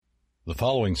The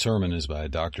following sermon is by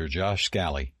Dr. Josh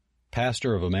Scally,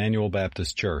 pastor of Emmanuel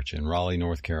Baptist Church in Raleigh,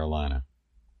 North Carolina.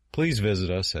 Please visit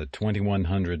us at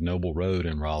 2100 Noble Road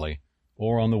in Raleigh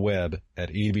or on the web at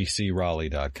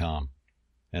ebcraleigh.com.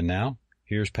 And now,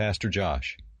 here's Pastor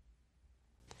Josh.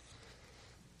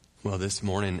 Well, this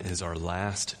morning is our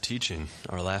last teaching,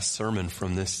 our last sermon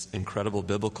from this incredible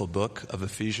biblical book of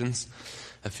Ephesians.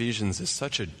 Ephesians is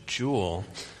such a jewel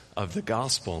of the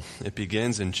gospel. It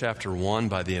begins in chapter 1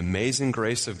 by the amazing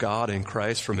grace of God in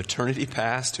Christ from eternity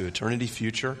past to eternity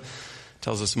future. It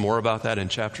tells us more about that in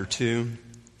chapter 2.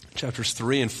 Chapters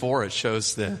 3 and 4, it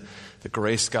shows the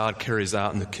grace God carries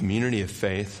out in the community of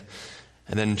faith.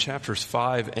 And then in chapters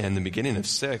 5 and the beginning of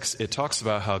 6, it talks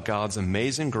about how God's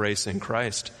amazing grace in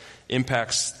Christ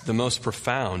impacts the most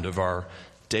profound of our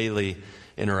daily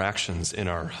interactions in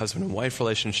our husband and wife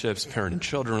relationships, parent and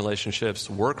children relationships,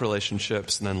 work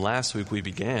relationships. And then last week we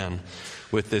began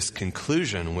with this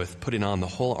conclusion with putting on the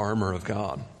whole armor of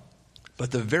God. But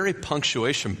the very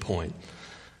punctuation point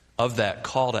of that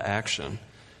call to action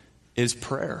is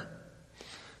prayer.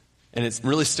 And it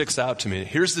really sticks out to me.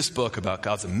 Here's this book about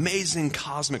God's amazing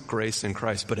cosmic grace in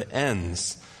Christ, but it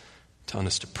ends telling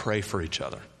us to pray for each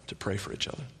other,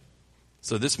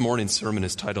 So this morning's sermon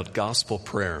is titled Gospel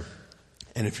Prayer.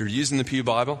 And if you're using the Pew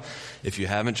Bible, if you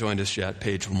haven't joined us yet,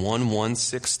 page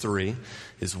 1163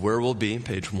 is where we'll be,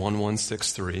 page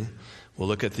 1163. We'll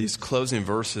look at these closing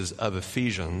verses of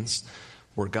Ephesians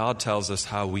where God tells us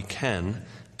how we can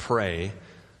pray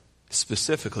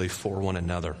specifically for one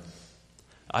another.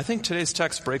 I think today's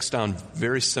text breaks down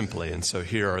very simply, and so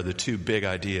here are the two big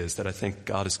ideas that I think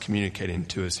God is communicating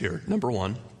to us here. Number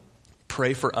one,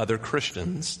 pray for other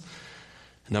Christians.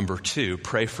 Number two,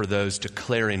 pray for those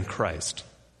declaring Christ.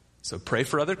 So pray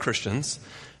for other Christians,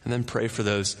 and then pray for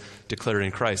those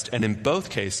declaring Christ. And in both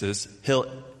cases,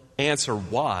 he'll answer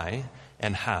why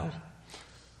and how.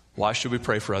 Why should we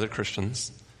pray for other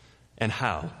Christians? And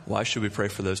how? Why should we pray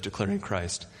for those declaring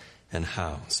Christ? And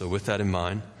how? So with that in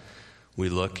mind, we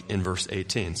look in verse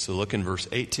 18. So look in verse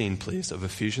 18, please, of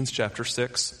Ephesians chapter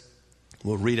 6.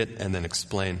 We'll read it and then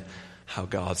explain how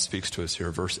God speaks to us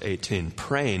here. Verse 18,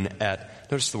 praying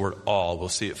at, notice the word all, we'll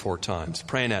see it 4 times.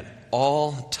 Praying at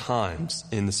all times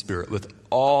in the Spirit with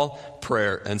all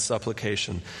prayer and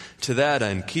supplication. To that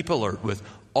end, keep alert with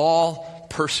all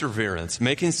perseverance,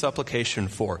 making supplication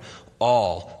for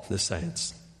all the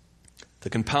saints. The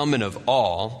compoundment of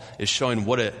all is showing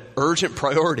what an urgent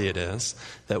priority it is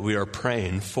that we are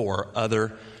praying for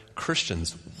other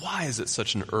Christians. Why is it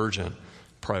such an urgent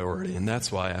priority? And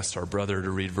that's why I asked our brother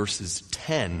to read verses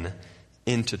 10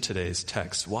 into today's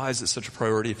text. Why is it such a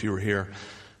priority? If you were here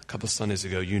a couple Sundays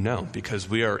ago, you know, because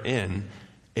we are in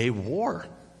a war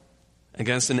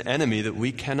against an enemy that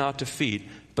we cannot defeat,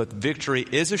 but victory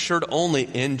is assured only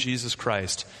in Jesus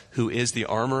Christ, who is the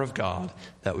armor of God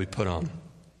that we put on.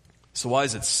 So why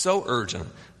is it so urgent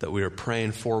that we are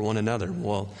praying for one another?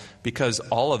 Well, because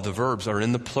all of the verbs are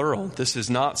in the plural. This is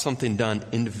not something done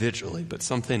individually, but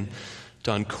something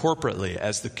done corporately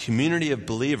as the community of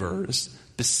believers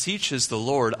beseeches the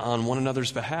Lord on one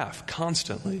another's behalf,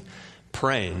 constantly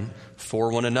praying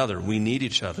for one another. We need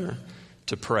each other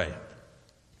to pray.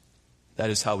 That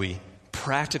is how we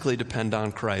practically depend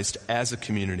on Christ as a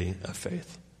community of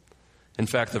faith. In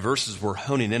fact, the verses we're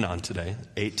honing in on today,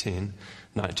 18,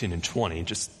 19, and 20,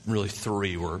 just really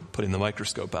 3 we're putting the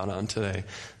microscope out on today,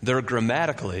 they're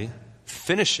grammatically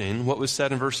finishing what was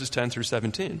said in verses 10 through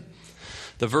 17.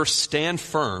 The verse stand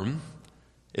firm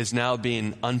is now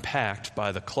being unpacked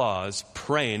by the clause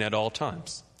praying at all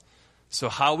times. So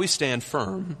how we stand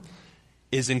firm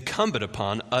is incumbent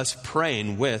upon us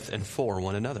praying with and for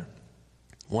one another.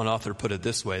 One author put it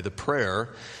this way: the prayer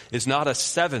is not a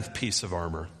 7th piece of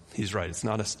armor. He's right. It's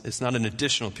not an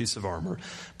additional piece of armor,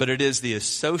 but it is the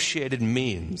associated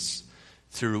means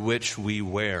through which we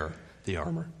wear the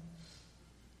armor.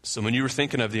 So when you were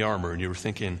thinking of the armor and you were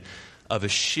thinking of a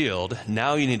shield,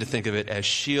 now you need to think of it as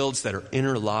shields that are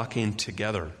interlocking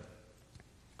together.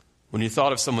 When you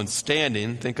thought of someone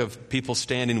standing, think of people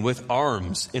standing with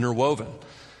arms interwoven.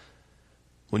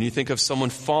 When you think of someone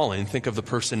falling, think of the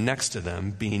person next to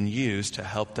them being used to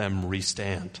help them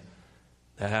restand.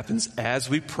 That happens as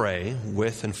we pray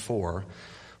with and for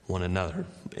one another.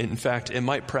 In fact, it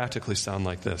might practically sound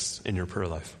like this in your prayer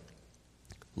life.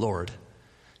 Lord,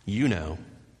 you know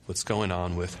what's going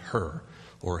on with her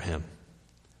or him.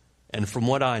 And from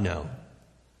what I know,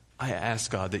 I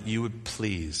ask God that you would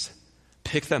please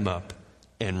pick them up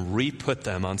and re-put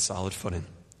them on solid footing.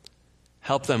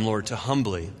 Help them, Lord, to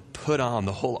humbly put on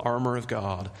the whole armor of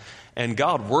God. And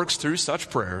God works through such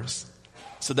prayers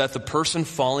so that the person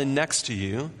falling next to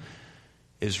you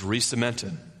is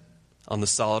re-cemented, on the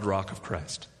solid rock of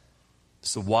Christ.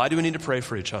 So why do we need to pray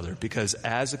for each other? Because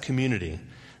as a community,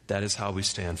 that is how we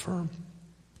stand firm.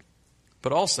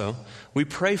 But also, we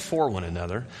pray for one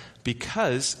another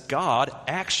because God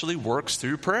actually works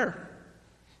through prayer.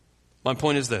 My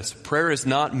point is this: prayer is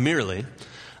not merely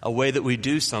a way that we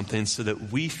do something so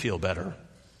that we feel better,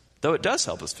 though it does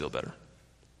help us feel better.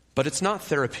 But it's not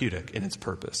therapeutic in its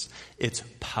purpose. It's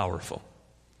powerful.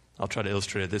 I'll try to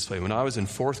illustrate it this way. When I was in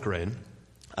 4th grade,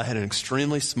 I had an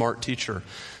extremely smart teacher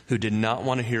who did not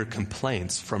want to hear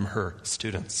complaints from her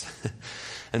students.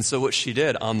 And so what she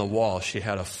did on the wall, she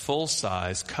had a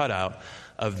full-size cutout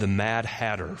of the Mad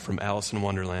Hatter from Alice in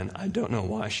Wonderland. I don't know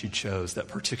why she chose that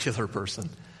particular person.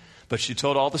 But she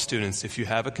told all the students, if you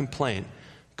have a complaint,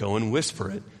 go and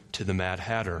whisper it to the Mad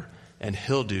Hatter, and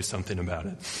he'll do something about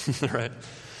it. Right?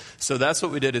 So that's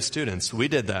what we did as students. We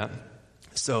did that.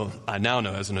 So I now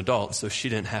know as an adult, so she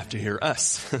didn't have to hear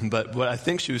us. But what I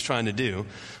think she was trying to do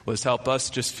was help us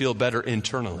just feel better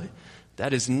internally.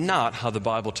 That is not how the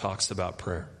Bible talks about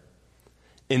prayer.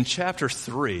 In chapter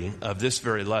 3 of this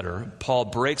very letter, Paul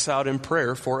breaks out in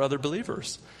prayer for other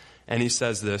believers. And he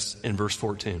says this in verse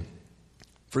 14.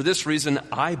 For this reason,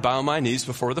 I bow my knees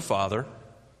before the Father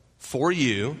for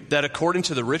you, that according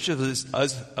to the riches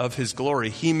of his glory,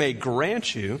 he may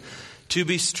grant you to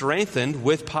be strengthened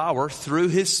with power through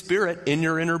his Spirit in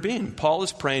your inner being. Paul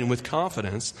is praying with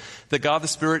confidence that God the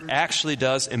Spirit actually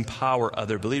does empower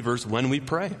other believers when we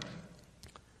pray.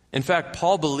 In fact,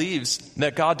 Paul believes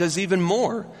that God does even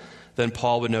more than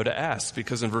Paul would know to ask,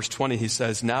 because in verse 20 he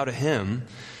says, now to him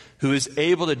who is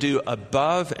able to do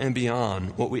above and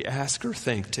beyond what we ask or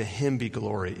think, to him be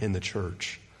glory in the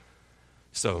church.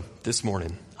 So this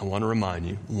morning, I want to remind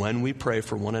you, when we pray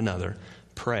for one another,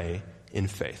 pray in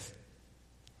faith.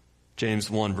 James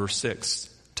 1 verse 6,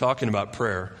 talking about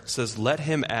prayer, says, let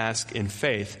him ask in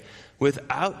faith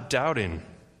without doubting.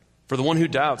 For the one who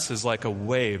doubts is like a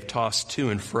wave tossed to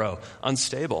and fro,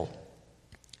 unstable.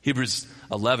 Hebrews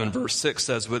 11 verse 6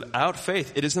 says, without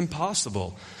faith it is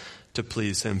impossible to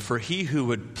please him. For he who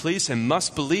would please him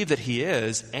must believe that he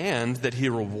is, and that he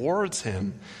rewards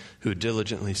him who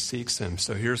diligently seeks him.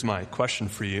 So here's my question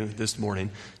for you this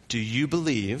morning. Do you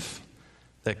believe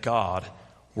that God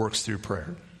works through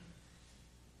prayer?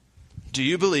 Do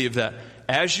you believe that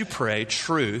as you pray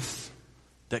truth,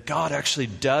 that God actually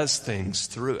does things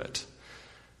through it?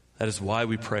 That is why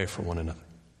we pray for one another.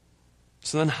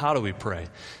 So then how do we pray?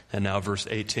 And now verse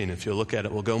 18, if you'll look at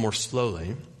it, we'll go more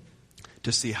slowly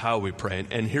to see how we pray.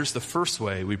 And here's the first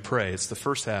way we pray. It's the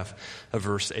first half of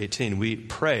verse 18. We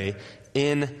pray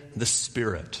in the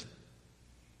Spirit.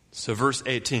 So verse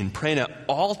 18, praying at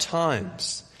all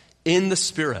times in the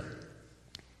Spirit,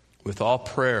 with all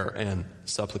prayer and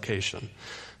supplication.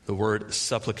 The word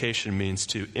supplication means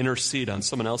to intercede on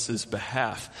someone else's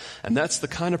behalf. And that's the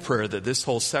kind of prayer that this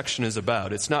whole section is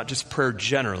about. It's not just prayer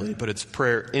generally, but it's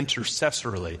prayer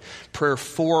intercessorily, prayer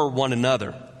for one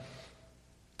another.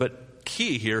 But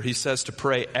key here, he says to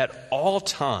pray at all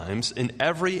times, in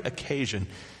every occasion,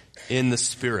 in the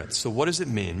Spirit. So what does it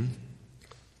mean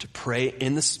to pray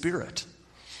in the Spirit?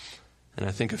 And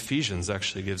I think Ephesians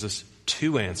actually gives us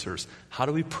two answers. How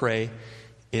do we pray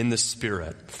in the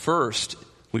Spirit? First,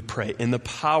 we pray in the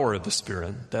power of the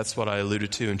Spirit. That's what I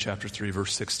alluded to in chapter 3,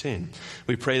 verse 16.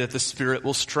 We pray that the Spirit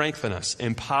will strengthen us,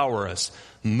 empower us,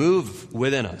 move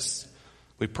within us.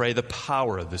 We pray the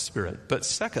power of the Spirit. But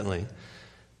secondly,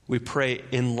 we pray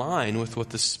in line with what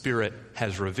the Spirit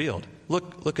has revealed.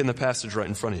 Look in the passage right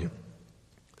in front of you.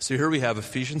 So here we have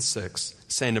Ephesians 6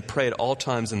 saying to pray at all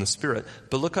times in the Spirit.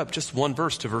 But look up just one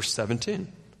verse to verse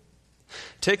 17.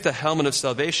 Take the helmet of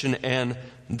salvation and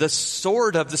the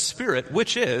sword of the Spirit,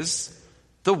 which is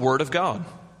the Word of God.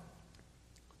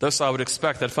 Thus I would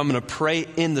expect that if I'm going to pray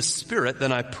in the Spirit,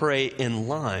 then I pray in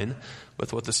line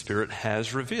with what the Spirit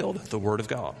has revealed, the Word of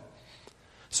God.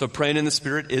 So praying in the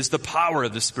Spirit is the power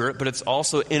of the Spirit, but it's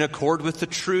also in accord with the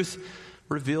truth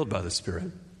revealed by the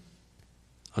Spirit.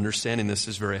 Understanding this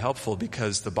is very helpful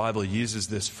because the Bible uses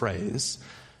this phrase,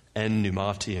 en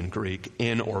pneumati in Greek,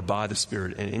 in or by the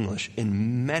Spirit in English,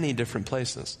 in many different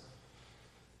places.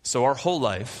 So our whole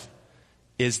life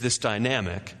is this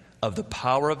dynamic of the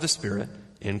power of the Spirit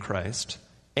in Christ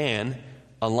and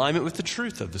alignment with the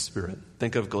truth of the Spirit.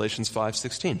 Think of Galatians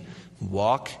 5:16.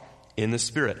 Walk in the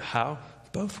Spirit. How?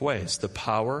 Both ways. The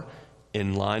power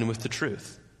in line with the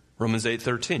truth. Romans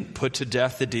 8:13. Put to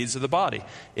death the deeds of the body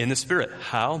in the Spirit.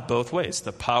 How? Both ways.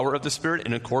 The power of the Spirit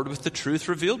in accord with the truth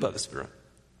revealed by the Spirit.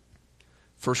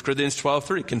 1 Corinthians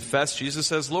 12:3, confess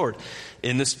Jesus as Lord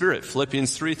in the Spirit.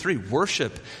 Philippians 3:3,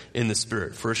 worship in the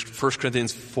Spirit. 1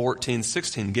 Corinthians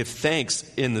 14:16, give thanks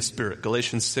in the Spirit.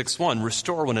 Galatians 6:1,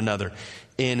 restore one another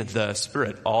in the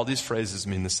Spirit. All these phrases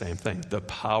mean the same thing. The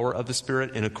power of the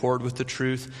Spirit in accord with the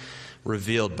truth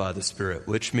revealed by the Spirit,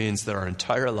 which means that our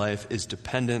entire life is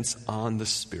dependence on the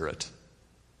Spirit.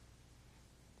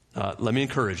 Let me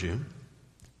encourage you,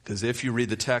 because if you read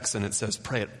the text and it says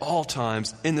pray at all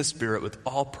times in the Spirit with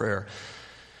all prayer,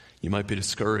 you might be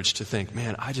discouraged to think,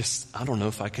 man, I don't know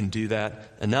if I can do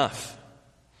that enough.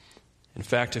 In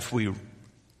fact, if we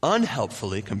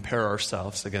unhelpfully compare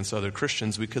ourselves against other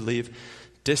Christians, we could leave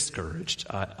discouraged.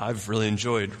 I've really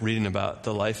enjoyed reading about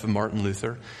the life of Martin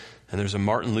Luther, and there's a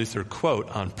Martin Luther quote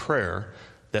on prayer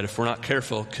that if we're not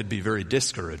careful could be very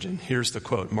discouraging. Here's the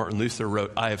quote. Martin Luther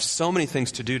wrote, I have so many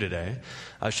things to do today,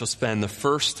 I shall spend the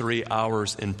first 3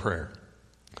 hours in prayer.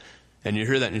 And you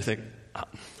hear that and you think,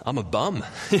 I'm a bum.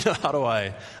 How do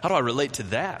I relate to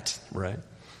that, right?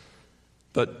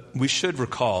 But we should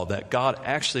recall that God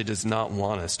actually does not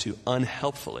want us to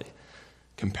unhelpfully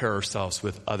compare ourselves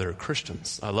with other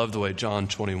Christians. I love the way John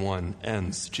 21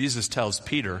 ends. Jesus tells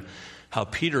Peter how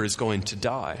Peter is going to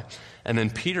die. And then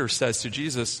Peter says to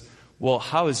Jesus, well,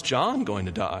 how is John going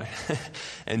to die?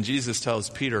 And Jesus tells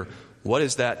Peter, what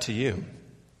is that to you?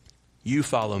 You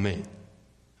follow me.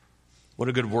 What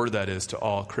a good word that is to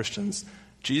all Christians.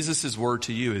 Jesus' word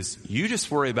to you is, you just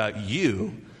worry about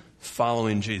you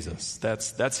following Jesus.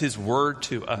 That's his word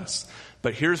to us.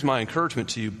 But here's my encouragement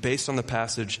to you based on the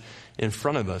passage in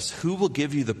front of us. Who will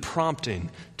give you the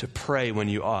prompting to pray when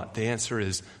you ought? The answer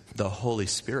is the Holy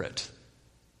Spirit.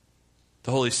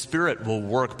 The Holy Spirit will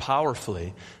work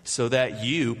powerfully so that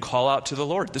you call out to the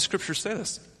Lord. The scriptures say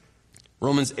this.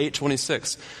 Romans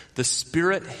 8:26. The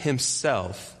Spirit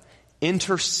himself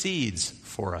intercedes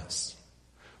for us.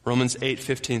 Romans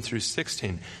 8:15 through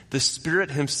 16. The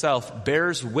Spirit himself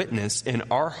bears witness in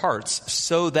our hearts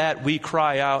so that we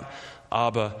cry out,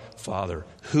 Abba, Father.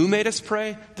 Who made us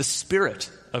pray? The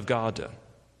Spirit of God did.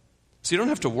 So you don't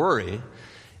have to worry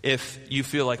if you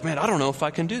feel like, man, I don't know if I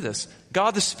can do this.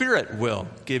 God the Spirit will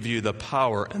give you the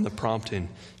power and the prompting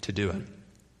to do it.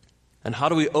 And how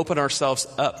do we open ourselves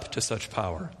up to such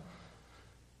power?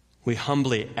 We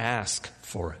humbly ask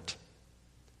for it.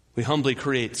 We humbly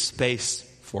create space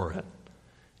for it.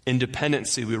 In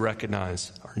dependency, we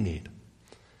recognize our need.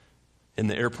 In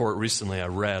the airport recently, I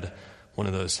read one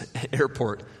of those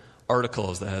airport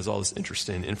articles that has all this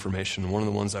interesting information. One of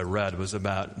the ones I read was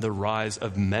about the rise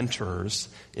of mentors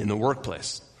in the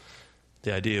workplace.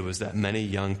 The idea was that many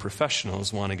young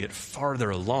professionals want to get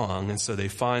farther along, and so they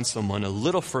find someone a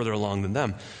little further along than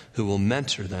them who will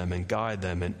mentor them and guide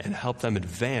them and help them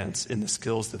advance in the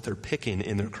skills that they're picking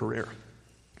in their career.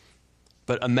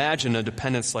 But imagine a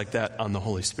dependence like that on the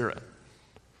Holy Spirit.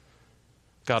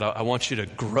 God, I want you to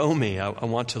grow me. I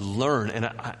want to learn, and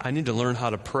I need to learn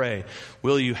how to pray.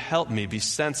 Will you help me be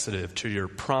sensitive to your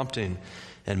prompting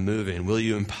and moving? Will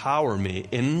you empower me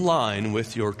in line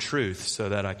with your truth so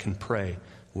that I can pray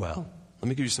well? Let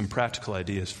me give you some practical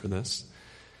ideas for this.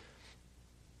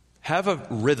 Have a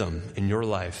rhythm in your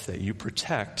life that you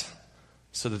protect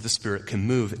so that the Spirit can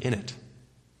move in it.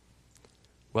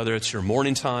 Whether it's your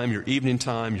morning time, your evening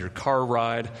time, your car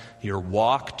ride, your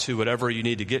walk to whatever you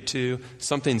need to get to,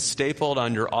 something stapled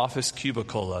on your office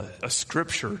cubicle, a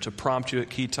scripture to prompt you at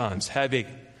key times. Have a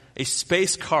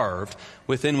space carved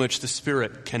within which the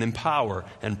Spirit can empower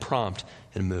and prompt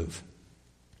and move.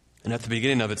 And at the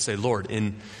beginning of it, say, Lord,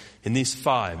 in these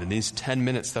 10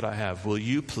 minutes that I have, will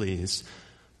you please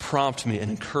prompt me and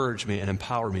encourage me and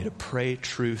empower me to pray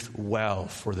truth well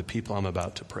for the people I'm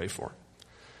about to pray for?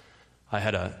 I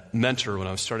had a mentor when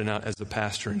I was starting out as a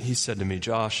pastor, and he said to me,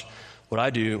 Josh, what I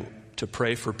do to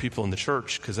pray for people in the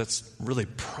church, because that's really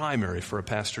primary for a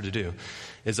pastor to do,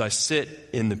 is I sit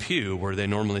in the pew where they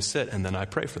normally sit, and then I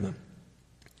pray for them.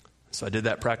 So I did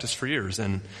that practice for years,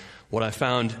 and what I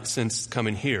found since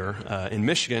coming here in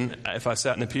Michigan, if I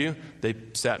sat in the pew, they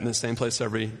sat in the same place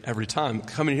every time.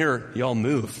 Coming here, y'all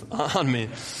move on me.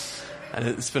 And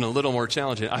it's been a little more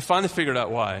challenging. I finally figured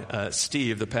out why.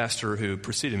 Steve, the pastor who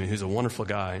preceded me, who's a wonderful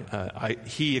guy,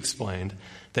 he explained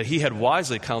that he had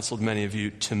wisely counseled many of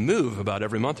you to move about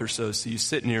every month or so you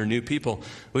sit near new people,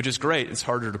 which is great. It's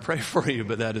harder to pray for you,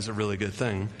 but that is a really good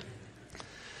thing.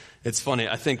 It's funny.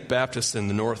 I think Baptists in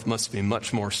the North must be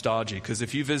much more stodgy, because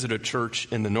if you visit a church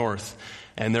in the North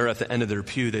and they're at the end of their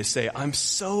pew, they say, I'm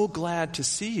so glad to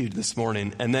see you this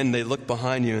morning. And then they look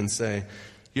behind you and say,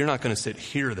 you're not going to sit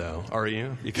here, though, are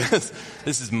you? Because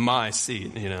this is my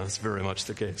seat. It's very much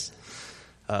the case.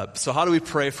 So how do we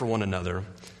pray for one another?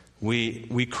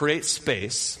 We create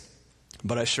space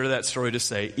But I share that story to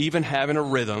say, even having a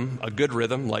rhythm, a good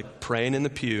rhythm, like praying in the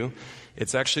pew,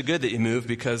 it's actually good that you move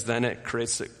because then it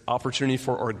creates the opportunity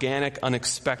for organic,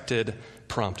 unexpected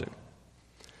prompting.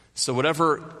 So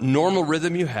whatever normal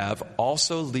rhythm you have,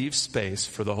 also leave space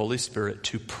for the Holy Spirit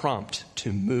to prompt,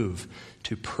 to move,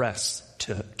 to press,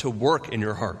 to work in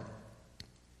your heart.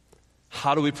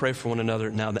 How do we pray for one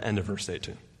another? Now the end of verse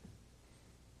 18.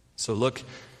 So look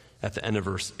at the end of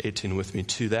verse 18 with me.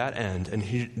 To that end,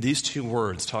 and these two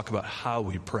words talk about how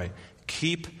we pray.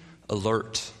 Keep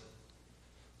alert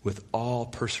with all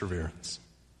perseverance,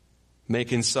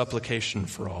 making supplication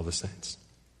for all the saints.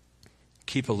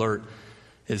 Keep alert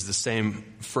is the same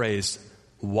phrase,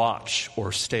 watch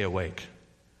or stay awake.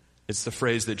 It's the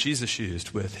phrase that Jesus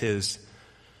used with his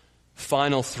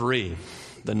final three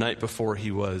the night before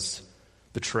he was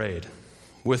betrayed.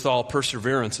 With all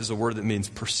perseverance is a word that means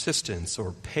persistence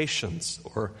or patience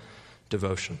or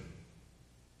devotion.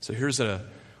 So here's a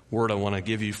word I want to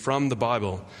give you from the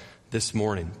Bible this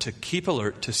morning. To keep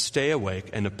alert, to stay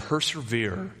awake, and to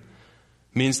persevere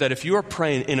means that if you are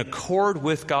praying in accord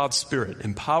with God's Spirit,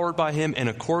 empowered by Him, in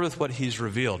accord with what He's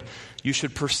revealed, you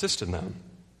should persist in that.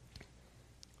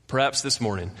 Perhaps this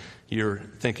morning you're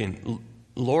thinking,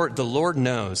 Lord, the Lord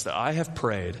knows that I have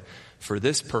prayed for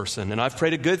this person, and I've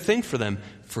prayed a good thing for them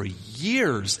for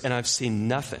years, and I've seen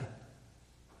nothing.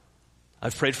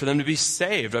 I've prayed for them to be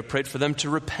saved. I've prayed for them to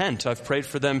repent. I've prayed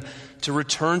for them to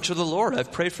return to the Lord.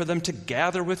 I've prayed for them to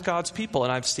gather with God's people,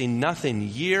 and I've seen nothing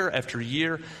year after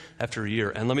year after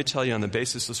year. And let me tell you, on the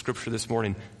basis of Scripture this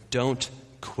morning, don't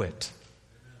quit.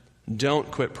 Don't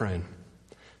quit praying.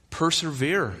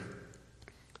 Persevere.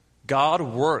 God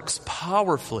works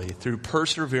powerfully through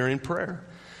persevering prayer.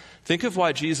 Think of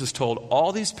why Jesus told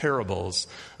all these parables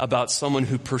about someone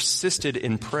who persisted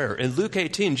in prayer. In Luke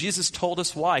 18, Jesus told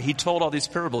us why. He told all these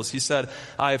parables. He said,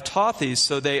 I have taught these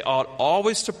so they ought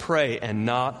always to pray and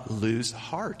not lose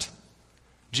heart.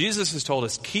 Jesus has told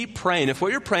us, keep praying. If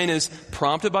what you're praying is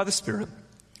prompted by the Spirit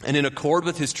and in accord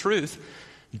with His truth,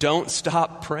 don't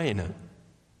stop praying it.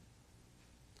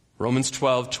 Romans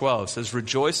 12:12 says,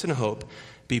 rejoice in hope,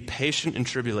 be patient in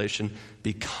tribulation,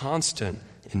 be constant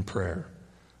in prayer.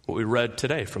 What we read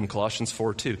today from Colossians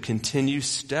 4:2, continue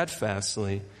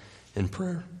steadfastly in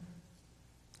prayer.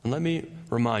 And let me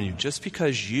remind you, just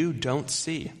because you don't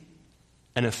see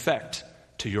an effect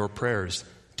to your prayers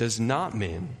does not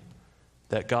mean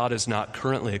that God is not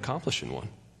currently accomplishing one.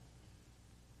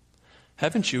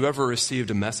 Haven't you ever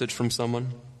received a message from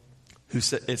someone who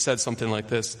said something like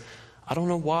this, I don't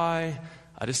know why,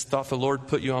 I just thought the Lord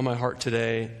put you on my heart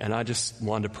today, and I just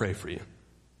wanted to pray for you.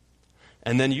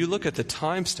 And then you look at the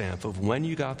timestamp of when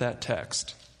you got that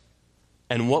text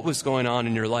and what was going on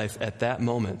in your life at that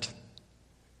moment.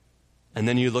 And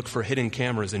then you look for hidden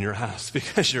cameras in your house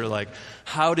because you're like,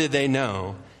 how did they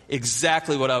know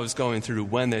exactly what I was going through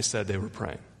when they said they were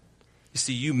praying? You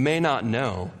see, you may not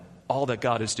know all that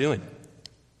God is doing,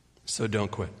 so don't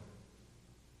quit.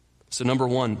 So number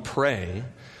one, pray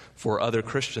for other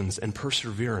Christians and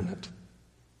persevere in it.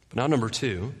 But now number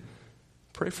two,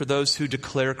 pray for those who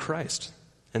declare Christ.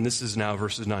 And this is now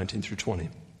verses 19 through 20.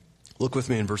 Look with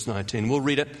me in verse 19. We'll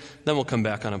read it, then we'll come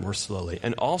back on it more slowly.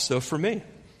 And also for me,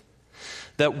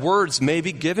 that words may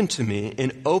be given to me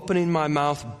in opening my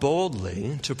mouth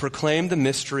boldly to proclaim the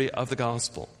mystery of the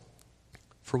gospel,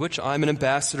 for which I'm an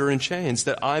ambassador in chains,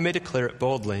 that I may declare it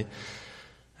boldly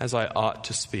as I ought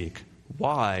to speak.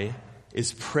 Why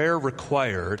is prayer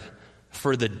required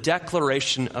for the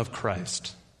declaration of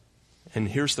Christ? And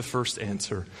here's the first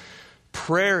answer.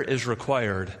 Prayer is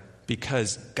required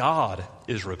because God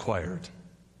is required.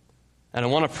 And I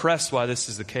want to press why this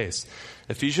is the case.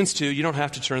 Ephesians 2, you don't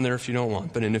have to turn there if you don't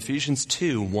want, but in Ephesians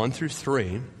 2, 1 through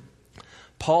 3,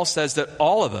 Paul says that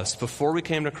all of us, before we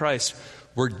came to Christ,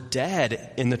 were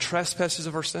dead in the trespasses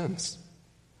of our sins,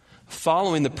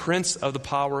 following the prince of the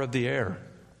power of the air,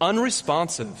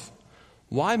 unresponsive.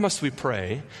 Why must we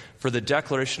pray for the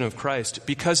declaration of Christ?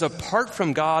 Because apart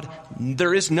from God,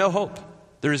 there is no hope.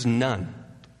 There is none.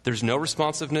 There's no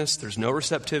responsiveness. There's no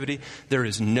receptivity. There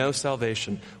is no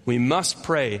salvation. We must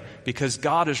pray because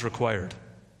God is required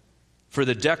for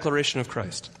the declaration of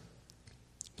Christ.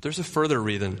 But there's a further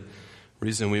reason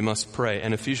we must pray.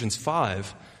 And Ephesians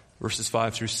 5, verses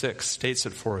 5 through 6 states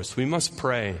it for us. We must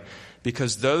pray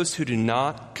because those who do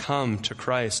not come to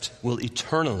Christ will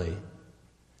eternally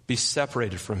be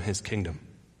separated from His kingdom.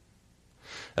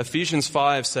 Ephesians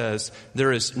 5 says,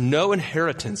 there is no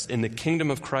inheritance in the kingdom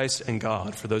of Christ and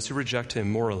God for those who reject Him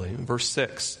morally. Verse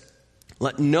 6,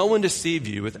 let no one deceive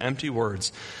you with empty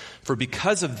words, for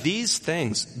because of these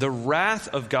things, the wrath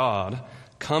of God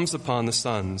comes upon the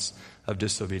sons of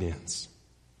disobedience.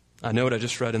 I know what I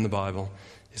just read in the Bible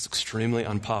is extremely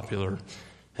unpopular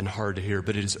and hard to hear,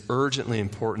 but it is urgently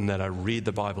important that I read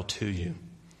the Bible to you.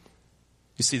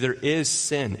 You see, there is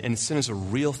sin, and sin is a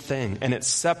real thing, and it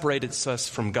separates us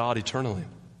from God eternally.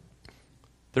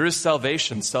 There is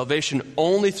salvation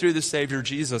only through the Savior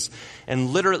Jesus,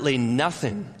 and literally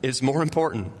nothing is more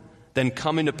important than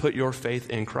coming to put your faith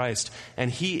in Christ.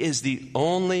 And He is the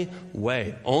only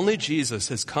way. Only Jesus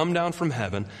has come down from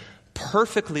heaven,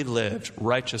 perfectly lived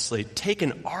righteously,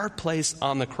 taken our place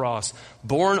on the cross,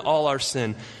 borne all our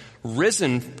sin,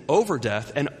 risen over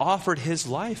death, and offered His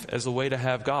life as a way to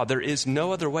have God. There is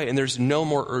no other way, and there's no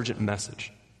more urgent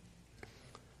message.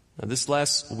 Now, this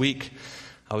last week,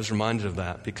 I was reminded of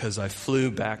that because I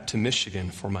flew back to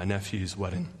Michigan for my nephew's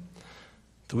wedding.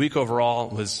 The week overall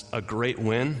was a great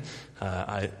win.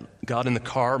 I got in the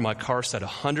car. My car said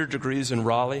 100 degrees in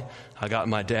Raleigh. I got in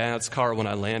my dad's car when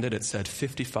I landed. It said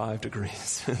 55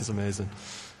 degrees. It was amazing.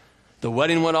 The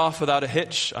wedding went off without a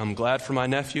hitch. I'm glad for my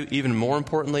nephew. Even more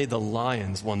importantly, the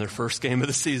Lions won their first game of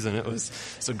the season.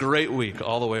 It's a great week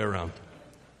all the way around.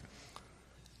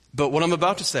 But what I'm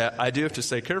about to say, I do have to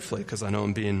say carefully because I know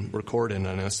I'm being recorded and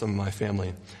I know some of my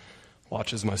family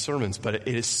watches my sermons, but it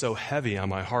is so heavy on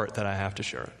my heart that I have to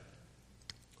share it.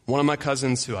 One of my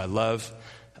cousins who I love,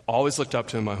 always looked up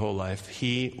to him my whole life,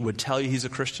 he would tell you he's a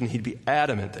Christian. He'd be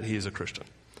adamant that he is a Christian.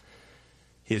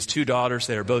 He has 2 daughters.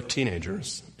 They are both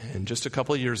teenagers. And just a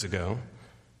couple of years ago,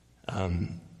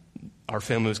 our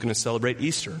family was going to celebrate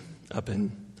Easter up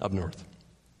north.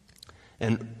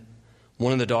 And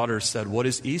one of the daughters said, "What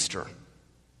is Easter?"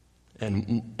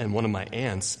 And one of my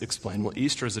aunts explained, well,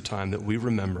 Easter is a time that we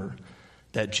remember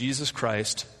that Jesus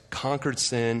Christ conquered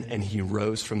sin and He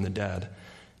rose from the dead.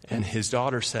 And his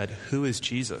daughter said, "Who is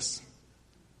Jesus?"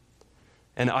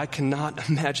 And I cannot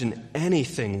imagine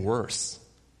anything worse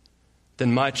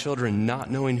than my children not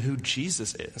knowing who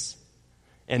Jesus is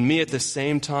and me at the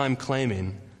same time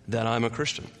claiming that I'm a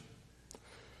Christian.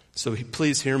 So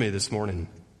please hear me this morning.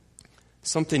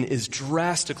 Something is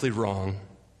drastically wrong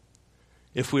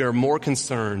if we are more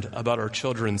concerned about our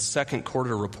children's second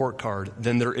quarter report card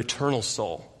than their eternal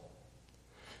soul.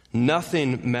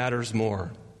 Nothing matters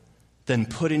more than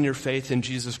putting your faith in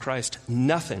Jesus Christ.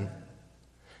 Nothing.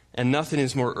 And nothing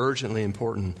is more urgently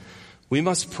important. We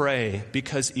must pray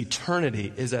because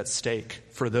eternity is at stake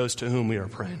for those to whom we are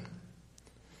praying.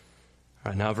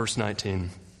 All right, now verse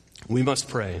 19. We must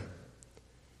pray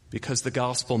because the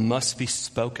gospel must be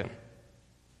spoken.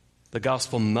 The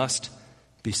gospel must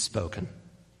be spoken.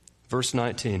 Verse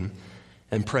 19,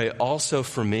 and pray also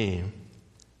for me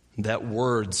that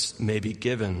words may be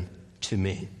given to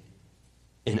me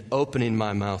in opening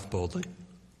my mouth boldly.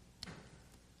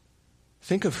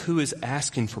 Think of who is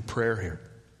asking for prayer here.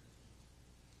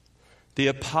 The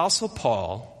Apostle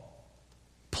Paul,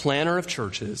 planner of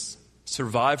churches,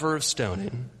 survivor of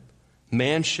stoning,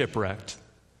 man shipwrecked,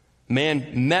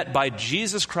 man met by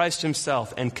Jesus Christ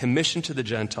Himself and commissioned to the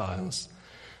Gentiles,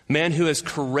 man who has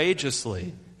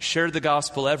courageously shared the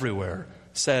gospel everywhere,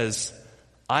 says,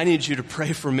 I need you to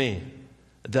pray for me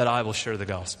that I will share the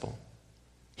gospel.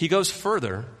 He goes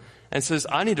further and says,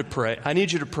 I need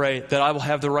you to pray that I will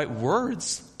have the right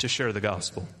words to share the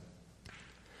gospel.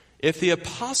 If the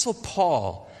Apostle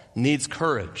Paul needs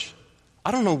courage,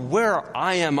 I don't know where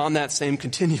I am on that same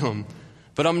continuum,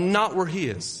 but I'm not where he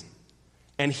is.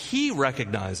 And he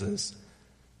recognizes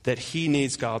that he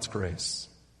needs God's grace.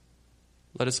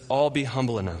 Let us all be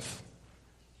humble enough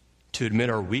to admit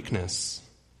our weakness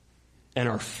and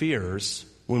our fears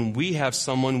when we have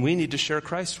someone we need to share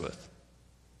Christ with,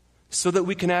 so that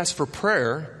we can ask for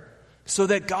prayer, so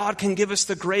that God can give us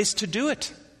the grace to do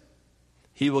it.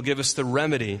 He will give us the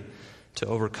remedy to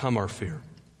overcome our fear.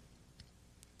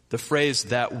 The phrase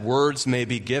that words may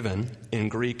be given in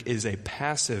Greek is a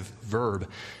passive verb,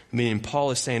 meaning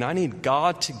Paul is saying, I need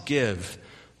God to give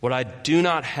what I do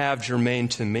not have germane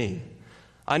to me.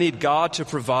 I need God to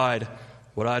provide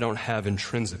what I don't have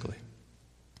intrinsically.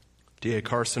 D.A.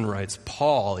 Carson writes,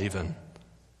 Paul even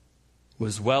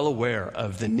was well aware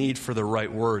of the need for the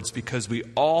right words because we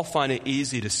all find it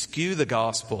easy to skew the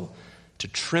gospel, to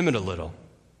trim it a little,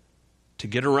 to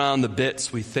get around the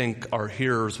bits we think our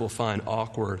hearers will find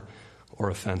awkward or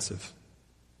offensive.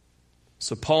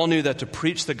 So Paul knew that to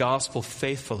preach the gospel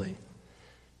faithfully,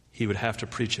 he would have to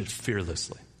preach it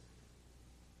fearlessly.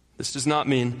 This does not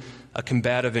mean a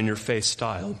combative in-your-face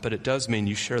style, but it does mean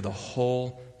you share the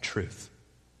whole truth.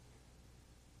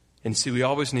 And see, we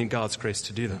always need God's grace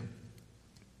to do that.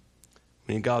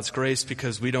 We need God's grace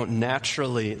because we don't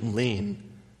naturally lean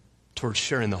towards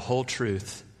sharing the whole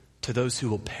truth to those who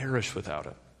will perish without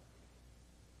it.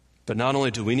 But not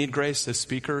only do we need grace as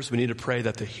speakers, we need to pray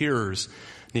that the hearers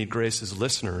need grace as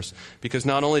listeners. Because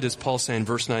not only does Paul say in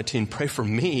verse 19, pray for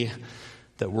me,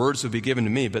 that words would be given to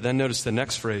me, but then notice the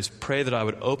next phrase, pray that I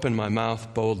would open my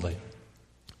mouth boldly.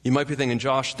 You might be thinking,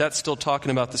 Josh, that's still talking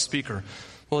about the speaker.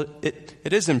 Well,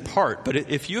 it is in part, but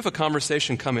if you have a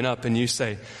conversation coming up and you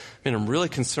say, man, I'm really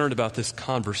concerned about this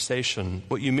conversation,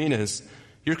 what you mean is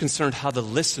you're concerned how the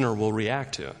listener will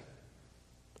react to it.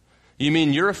 You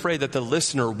mean you're afraid that the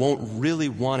listener won't really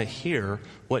want to hear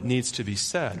what needs to be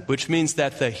said, which means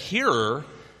that the hearer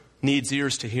needs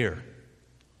ears to hear.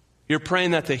 You're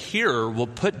praying that the hearer will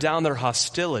put down their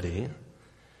hostility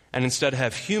and instead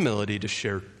have humility to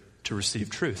share, to receive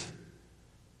truth.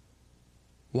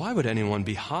 Why would anyone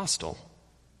be hostile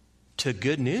to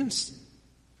good news?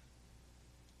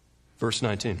 Verse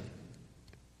 19.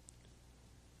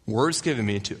 Words given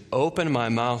me to open my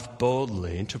mouth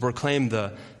boldly to proclaim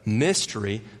the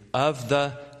mystery of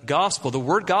the gospel. The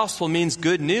word gospel means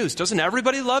good news. Doesn't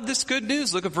everybody love this good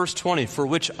news? Look at verse 20. For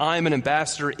which I am an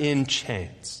ambassador in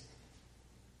chains.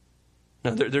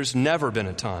 Now, there's never been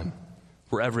a time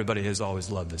where everybody has always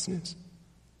loved this news.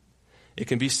 It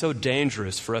can be so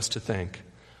dangerous for us to think,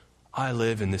 I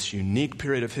live in this unique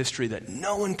period of history that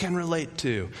no one can relate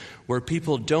to, where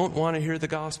people don't want to hear the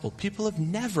gospel. People have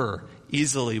never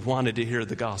easily wanted to hear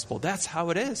the gospel. That's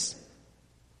how it is.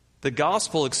 The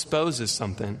gospel exposes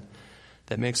something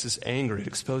that makes us angry. It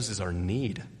exposes our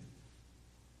need.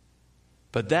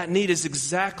 But that need is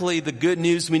exactly the good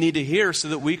news we need to hear so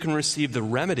that we can receive the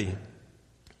remedy.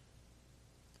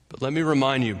 But let me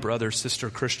remind you, brother, sister,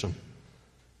 Christian,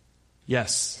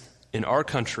 yes, in our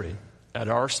country, at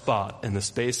our spot in the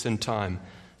space and time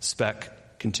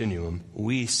spec continuum,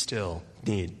 we still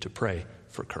need to pray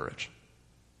for courage.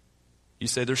 You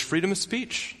say there's freedom of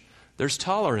speech, there's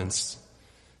tolerance.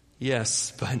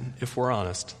 Yes, but if we're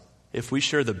honest, if we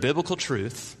share the biblical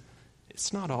truth,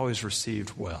 it's not always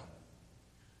received well.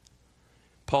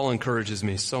 Paul encourages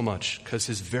me so much because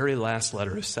his very last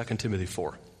letter is 2 Timothy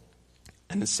 4.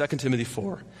 And in 2 Timothy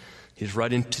 4, he's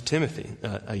writing to Timothy,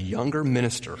 a younger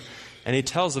minister. And he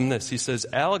tells him this. He says,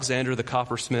 Alexander the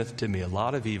coppersmith did me a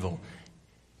lot of evil.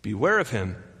 Beware of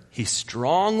him. He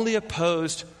strongly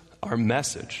opposed our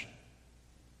message.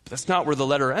 But that's not where the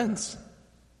letter ends.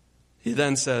 He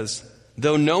then says,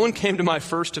 though no one came to my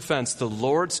first defense, the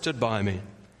Lord stood by me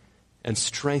and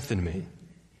strengthened me,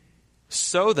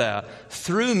 so that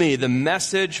through me the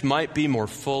message might be more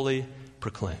fully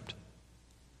proclaimed.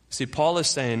 See, Paul is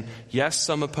saying, yes,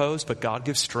 some oppose, but God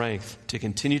gives strength to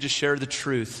continue to share the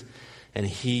truth, and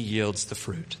he yields the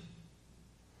fruit.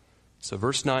 So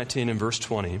verse 19 and verse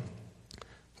 20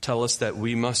 tell us that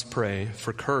we must pray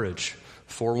for courage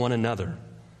for one another.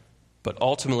 But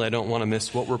ultimately, I don't want to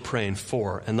miss what we're praying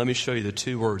for. And let me show you the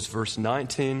two words, verse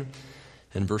 19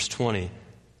 and verse 20.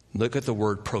 Look at the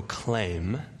word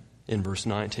proclaim in verse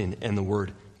 19 and the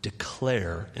word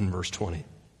declare in verse 20.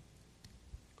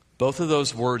 Both of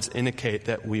those words indicate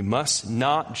that we must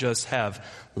not just have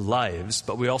lives,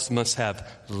 but we also must have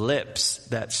lips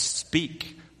that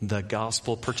speak the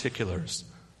gospel particulars.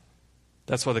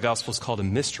 That's why the gospel is called a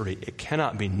mystery. It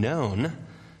cannot be known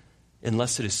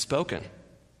unless it is spoken.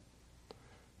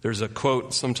 There's a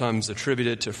quote sometimes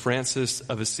attributed to Francis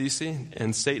of Assisi,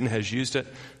 and Satan has used it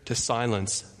to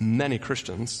silence many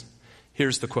Christians.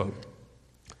 Here's the quote.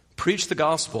 Preach the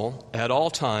gospel at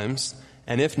all times,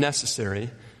 and if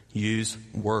necessary, use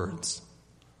words.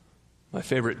 My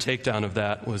favorite takedown of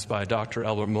that was by Dr.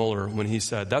 Albert Mohler when he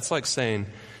said, that's like saying,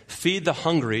 feed the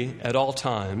hungry at all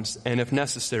times, and if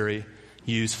necessary,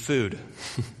 use food.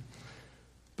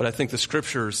 But I think the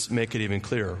scriptures make it even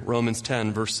clearer. Romans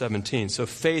 10, verse 17. So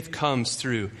faith comes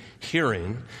through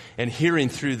hearing, and hearing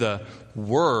through the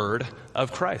word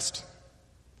of Christ.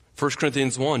 1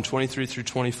 Corinthians 1, 23 through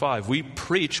 25. We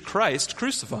preach Christ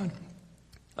crucified.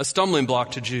 A stumbling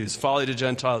block to Jews, folly to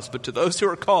Gentiles, but to those who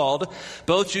are called,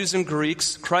 both Jews and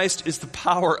Greeks, Christ is the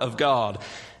power of God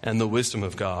and the wisdom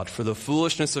of God. For the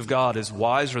foolishness of God is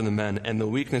wiser than men, and the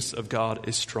weakness of God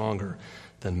is stronger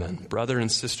than men. Brother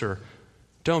and sister,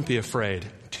 don't be afraid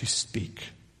to speak.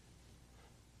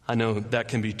 I know that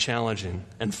can be challenging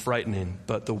and frightening,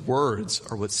 but the words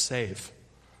are what save.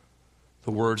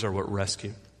 The words are what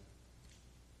rescue.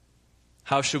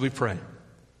 How should we pray?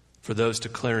 For those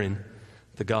declaring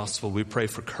the gospel, we pray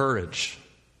for courage,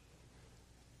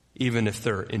 even if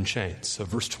they're in chains. So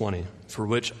verse 20, for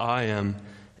which I am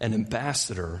an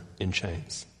ambassador in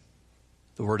chains.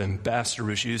 The word ambassador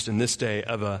was used in this day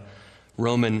of a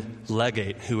Roman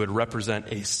legate who would represent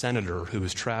a senator who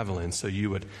was traveling. So you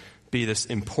would be this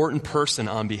important person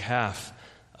on behalf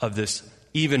of this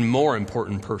even more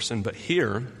important person. But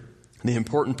here, The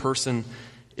important person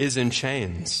is in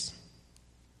chains.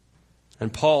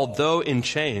 And Paul, though in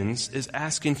chains, is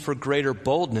asking for greater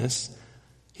boldness.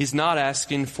 He's not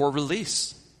asking for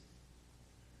release.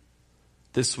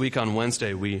 This week on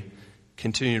Wednesday, we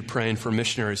continued praying for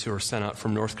missionaries who are sent out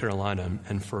from North Carolina.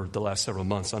 And for the last several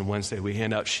months on Wednesday, we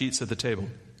hand out sheets at the table.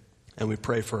 And we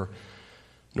pray for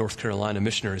North Carolina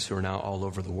missionaries who are now all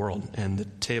over the world. And the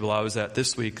table I was at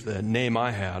this week, the name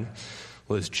I had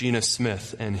was Gina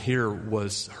Smith. And here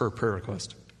was her prayer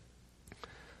request.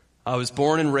 I was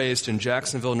born and raised in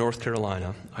Jacksonville, North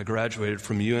Carolina. I graduated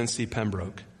from UNC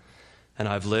Pembroke. And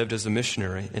I've lived as a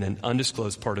missionary in an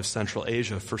undisclosed part of Central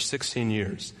Asia for 16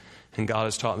 years. And God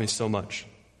has taught me so much.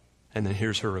 And then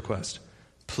here's her request.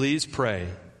 Please pray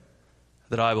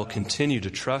that I will continue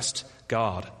to trust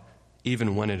God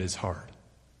even when it is hard.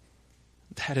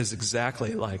 That is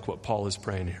exactly like what Paul is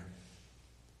praying here.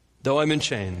 Though I'm in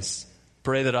chains,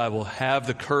 pray that I will have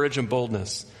the courage and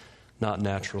boldness not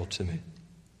natural to me.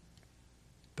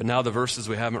 But now the verses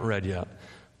we haven't read yet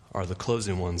are the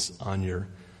closing ones on your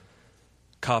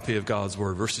copy of God's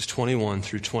Word. Verses 21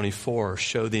 through 24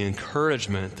 show the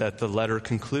encouragement that the letter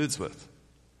concludes with.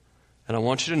 And I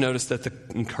want you to notice that the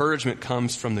encouragement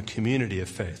comes from the community of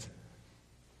faith.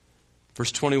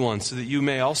 Verse 21, so that you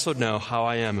may also know how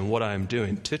I am and what I am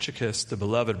doing. Tychicus, the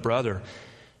beloved brother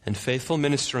and faithful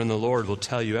minister in the Lord, will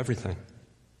tell you everything.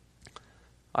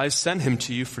 I sent him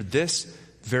to you for this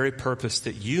very purpose,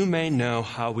 that you may know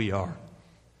how we are.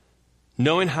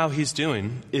 Knowing how he's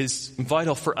doing is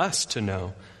vital for us to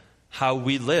know how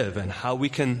we live and how we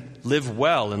can live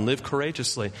well and live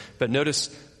courageously. But notice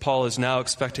Paul is now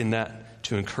expecting that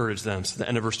to encourage them. So the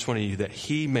end of verse 20, that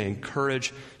he may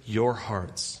encourage your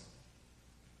hearts.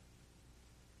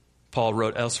 Paul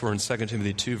wrote elsewhere in 2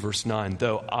 Timothy 2, verse 9,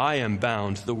 though I am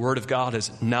bound, the word of God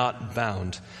is not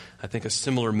bound. I think a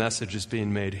similar message is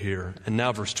being made here. And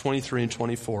now verse 23 and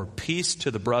 24, peace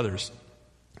to the brothers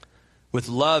with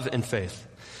love and faith.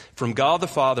 From God the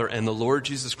Father and the Lord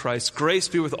Jesus Christ, grace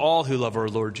be with all who love our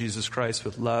Lord Jesus Christ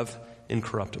with love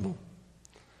incorruptible.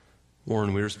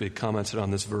 Warren Wiersbe commented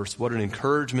on this verse, what an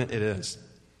encouragement it is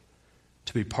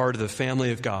to be part of the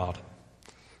family of God.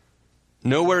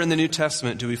 Nowhere in the New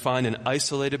Testament do we find an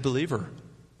isolated believer.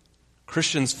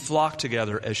 Christians flock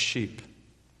together as sheep.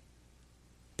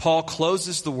 Paul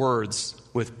closes the words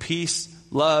with peace,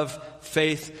 love,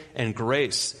 faith, and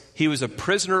grace. He was a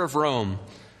prisoner of Rome,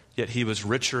 yet he was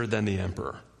richer than the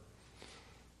emperor.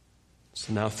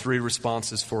 So now 3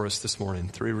 responses for us this morning.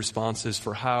 3 responses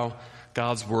for how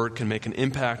God's word can make an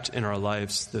impact in our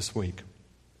lives this week.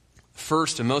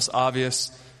 First and most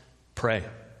obvious, pray.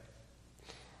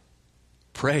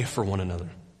 Pray for one another.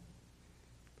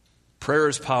 Prayer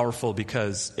is powerful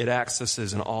because it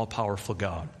accesses an all-powerful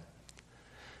God.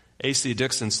 A.C.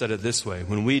 Dixon said it this way,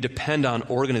 when we depend on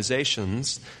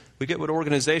organizations, we get what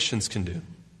organizations can do.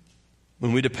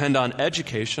 When we depend on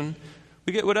education,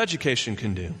 we get what education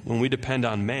can do. When we depend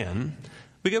on man,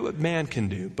 we get what man can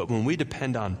do. But when we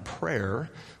depend on prayer,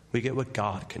 we get what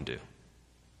God can do.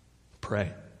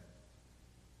 Pray.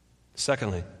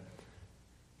 Secondly,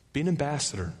 be an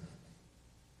ambassador.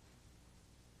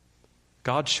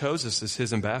 God chose us as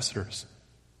his ambassadors.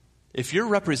 If you're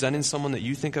representing someone that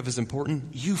you think of as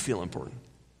important, you feel important.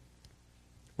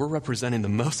 We're representing the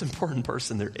most important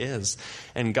person there is.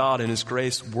 And God in his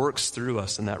grace works through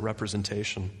us in that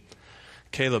representation.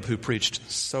 Caleb, who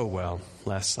preached so well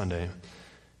last Sunday,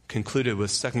 concluded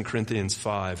with 2 Corinthians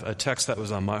 5, a text that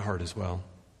was on my heart as well.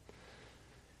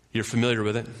 You're familiar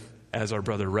with it, as our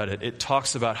brother read it. It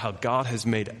talks about how God has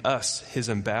made us his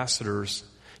ambassadors.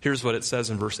 Here's what it says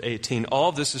in verse 18. All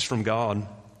of this is from God,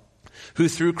 who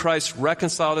through Christ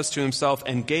reconciled us to himself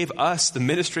and gave us the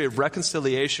ministry of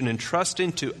reconciliation,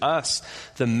 entrusting to us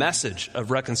the message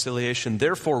of reconciliation.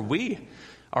 Therefore, we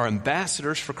are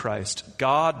ambassadors for Christ,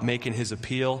 God making his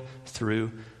appeal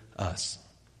through us.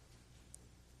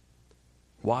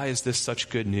 Why is this such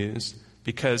good news?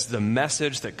 Because the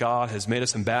message that God has made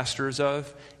us ambassadors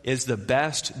of is the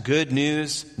best good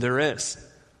news there is.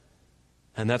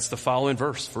 And that's the following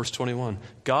verse, verse 21.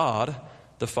 God,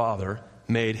 the Father,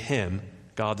 made him,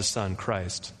 God the Son,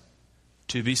 Christ,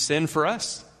 to be sin for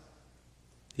us,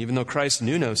 even though Christ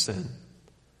knew no sin,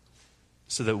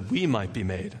 so that we might be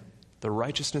made the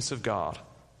righteousness of God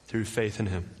through faith in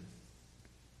him.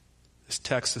 This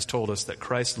text has told us that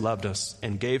Christ loved us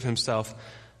and gave himself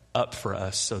up for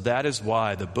us. So that is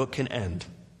why the book can end.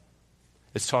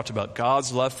 It's talked about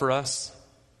God's love for us,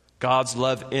 God's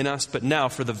love in us. But now,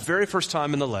 for the very first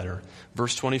time in the letter,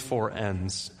 verse 24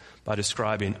 ends by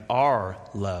describing our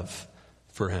love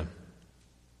for him.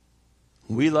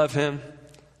 We love him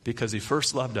because he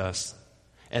first loved us.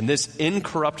 And this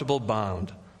incorruptible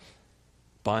bond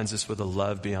binds us with a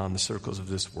love beyond the circles of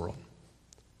this world.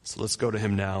 So let's go to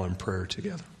him now in prayer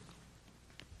together.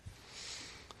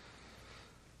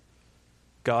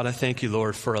 God, I thank you,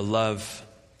 Lord, for a love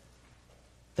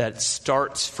that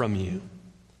starts from you,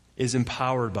 is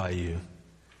empowered by you,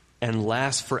 and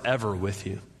lasts forever with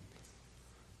you.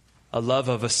 A love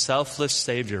of a selfless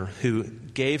Savior who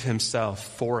gave himself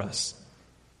for us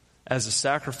as a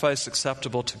sacrifice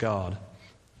acceptable to God,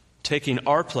 taking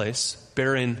our place,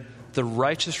 bearing the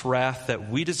righteous wrath that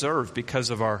we deserve because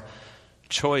of our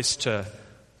choice to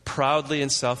proudly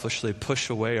and selfishly push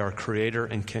away our Creator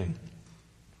and King.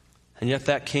 And yet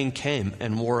that King came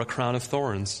and wore a crown of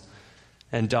thorns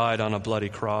and died on a bloody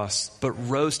cross, but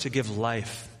rose to give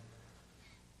life.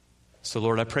 So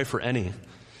Lord, I pray for any,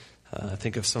 I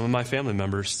think of some of my family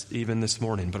members even this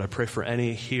morning, but I pray for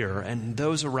any here and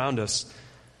those around us.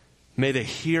 May they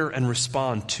hear and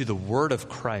respond to the word of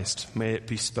Christ. May it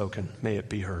be spoken. May it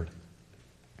be heard.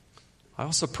 I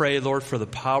also pray, Lord, for the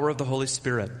power of the Holy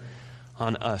Spirit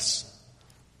on us.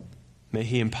 May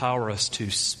he empower us to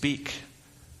speak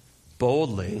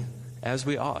boldly as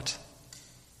we ought.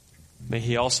 May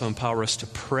he also empower us to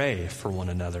pray for one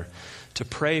another, to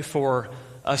pray for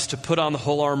us to put on the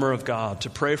whole armor of God, to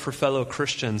pray for fellow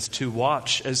Christians, to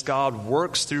watch as God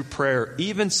works through prayer,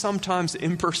 even sometimes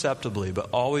imperceptibly, but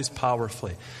always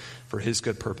powerfully for his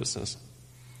good purposes.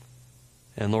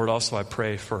 And Lord, also I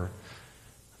pray for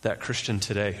that Christian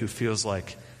today who feels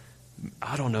like,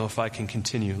 I don't know if I can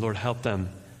continue. Lord, help them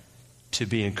to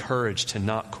be encouraged to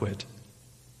not quit,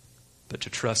 but to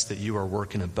trust that you are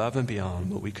working above and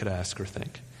beyond what we could ask or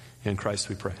think. In Christ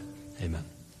we pray. Amen.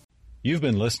 You've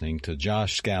been listening to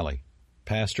Josh Scally,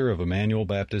 pastor of Emmanuel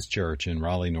Baptist Church in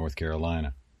Raleigh, North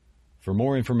Carolina. For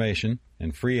more information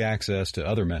and free access to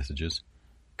other messages,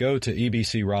 go to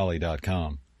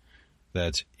ebcraleigh.com.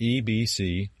 That's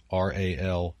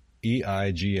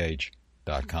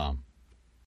ebcraleigh.com.